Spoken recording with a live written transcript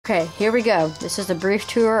Okay, here we go. This is a brief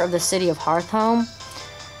tour of the city of Hearthome.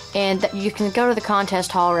 And you can go to the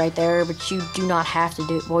contest hall right there, but you do not have to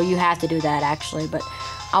do... Well, you have to do that, actually. But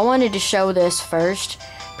I wanted to show this first,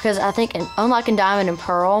 because I think, unlike in Diamond and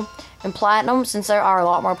Pearl, in Platinum, since there are a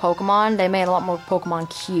lot more Pokemon, they made a lot more Pokemon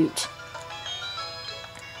cute.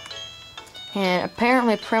 And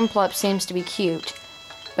apparently Primplup seems to be cute.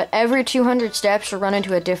 But every 200 steps, you'll run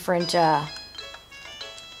into a different...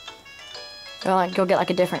 You'll get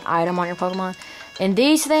like a different item on your Pokemon. And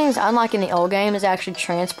these things, unlike in the old game, is actually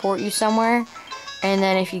transport you somewhere. And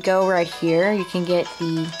then if you go right here, you can get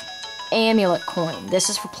the amulet coin.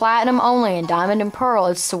 This is for Platinum only. In Diamond and Pearl,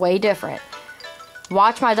 it's way different.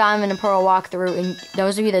 Watch my Diamond and Pearl walkthrough. And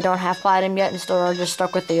those of you that don't have Platinum yet and still are just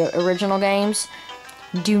stuck with the original games,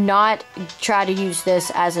 do not try to use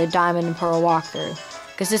this as a Diamond and Pearl walkthrough.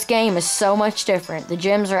 Because this game is so much different. The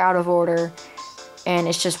gyms are out of order. And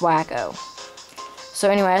it's just wacko. So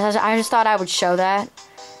anyway, I just thought I would show that.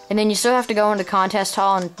 And then you still have to go into contest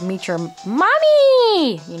hall and meet your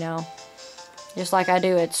mommy! You know, just like I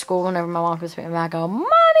do at school whenever my mom comes back, I go,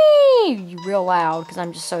 Mommy! Real loud, because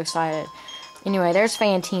I'm just so excited. Anyway, there's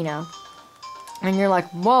Fantina. And you're like,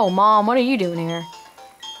 whoa, Mom, what are you doing here?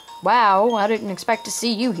 Wow, I didn't expect to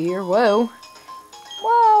see you here. Whoa.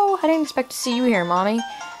 Whoa, I didn't expect to see you here, Mommy.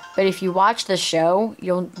 But if you watch the show,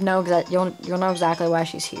 you'll know exactly why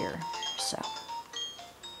she's here. So...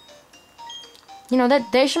 You know,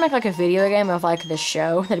 that they should make like a video game of like this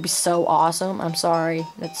show. That'd be so awesome. I'm sorry.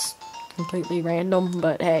 That's completely random,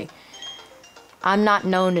 but hey. I'm not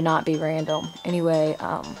known to not be random. Anyway,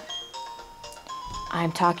 I'm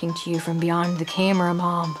talking to you from beyond the camera,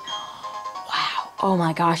 Mom. Wow. Oh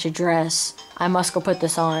my gosh, a dress. I must go put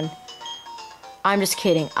this on. I'm just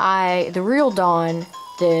kidding. The real Dawn,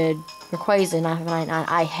 the Rayquaza 999,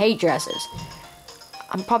 I hate dresses.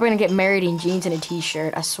 I'm probably gonna get married in jeans and a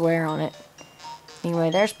t-shirt. I swear on it.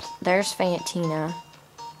 Anyway, there's Fantina.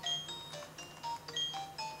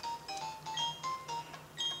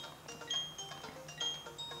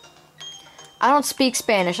 I don't speak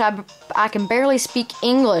Spanish. I can barely speak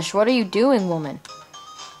English. What are you doing, woman?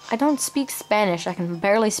 I don't speak Spanish. I can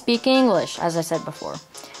barely speak English, as I said before.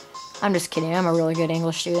 I'm just kidding. I'm a really good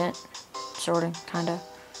English student. Sorta, kinda.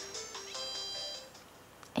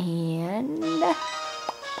 And...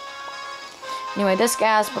 Anyway, this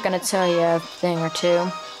guy's we're gonna tell you a thing or two.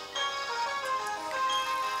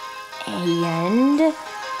 And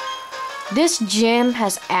this gym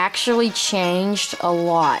has actually changed a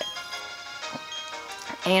lot.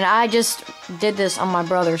 And I just did this on my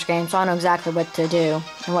brother's game, so I know exactly what to do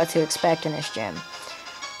and what to expect in this gym.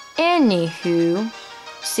 Anywho,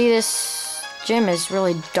 see, this gym is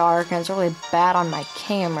really dark and it's really bad on my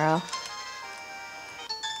camera.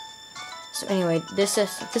 So anyway, this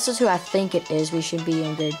is who I think it is. We should be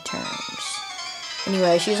in good terms.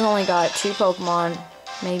 Anyway, she's only got 2 Pokemon,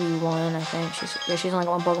 maybe 1, I think. She's only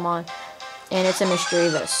got 1 Pokemon, and it's a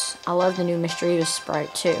Misdreavus. I love the new Misdreavus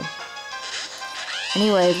sprite too.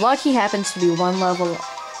 Anyway, Lucky happens to be 1 level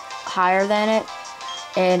higher than it,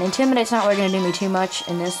 and Intimidate's not really going to do me too much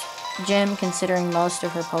in this gym, considering most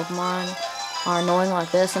of her Pokemon are annoying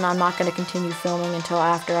like this, and I'm not going to continue filming until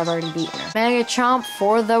after I've already beaten her. Mega Chomp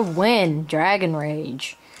for the win! Dragon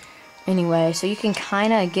Rage. Anyway, so you can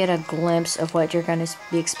kind of get a glimpse of what you're going to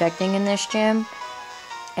be expecting in this gym.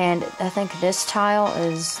 And I think this tile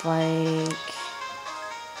is like...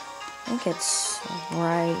 I think it's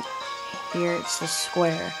right here. It's the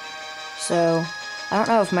square. So, I don't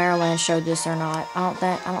know if Maryland showed this or not. I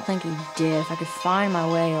don't think he did. If I could find my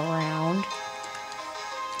way around...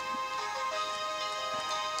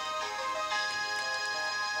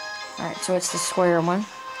 Alright, so it's the square one.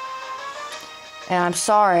 And I'm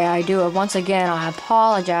sorry, I do it once again. I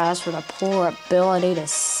apologize for the poor ability to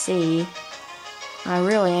see. I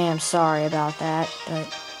really am sorry about that,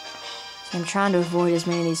 but I'm trying to avoid as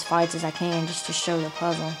many of these fights as I can just to show the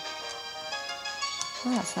puzzle.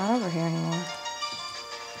 Oh, it's not over here anymore.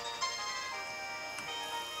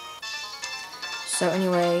 So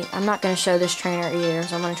anyway, I'm not going to show this trainer either,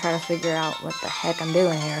 so I'm going to try to figure out what the heck I'm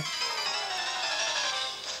doing here.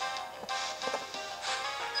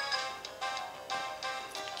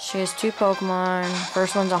 She has 2 Pokemon.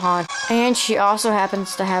 First one's a Haunt. And she also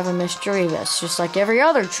happens to have a Misdreavus, just like every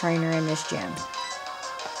other trainer in this gym.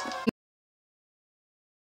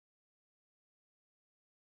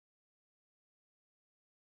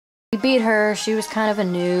 We beat her. She was kind of a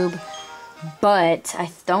noob. But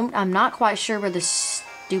I'm not quite sure where the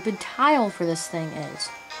stupid tile for this thing is.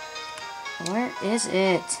 Where is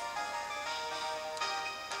it?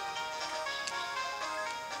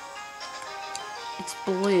 It's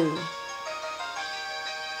blue.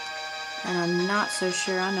 And I'm not so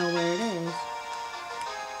sure I know where it is.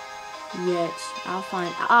 Yet, I'll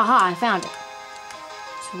find... Aha, I found it.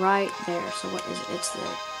 It's right there. So what is it? It's the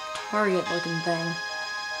Target looking thing.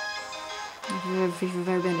 If you've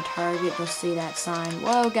ever been to Target, you'll see that sign.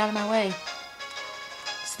 Whoa, got in my way.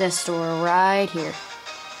 It's this store right here.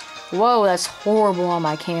 Whoa, that's horrible on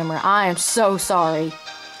my camera. I am so sorry.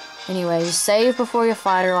 Anyways, save before you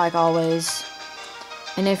fight her like always.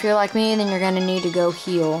 And if you're like me, then you're going to need to go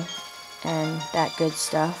heal. And that good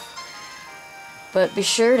stuff. But be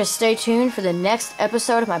sure to stay tuned for the next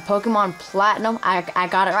episode of my Pokemon Platinum. I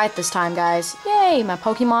got it right this time, guys. Yay! My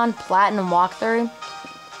Pokemon Platinum walkthrough.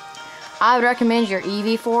 I would recommend your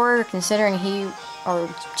Eevee for her, considering he or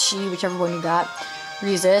she, whichever one you got,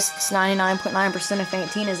 resists 99.9% of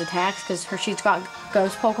Fantina's attacks because she's got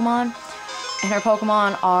ghost Pokemon. And her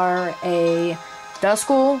Pokemon are a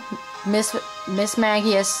Duskull, Miss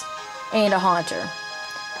Magius, and a Haunter.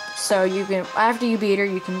 So you can, after you beat her,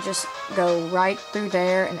 you can just go right through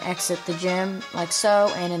there and exit the gym like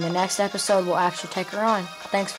so. And in the next episode, we'll actually take her on. Thanks.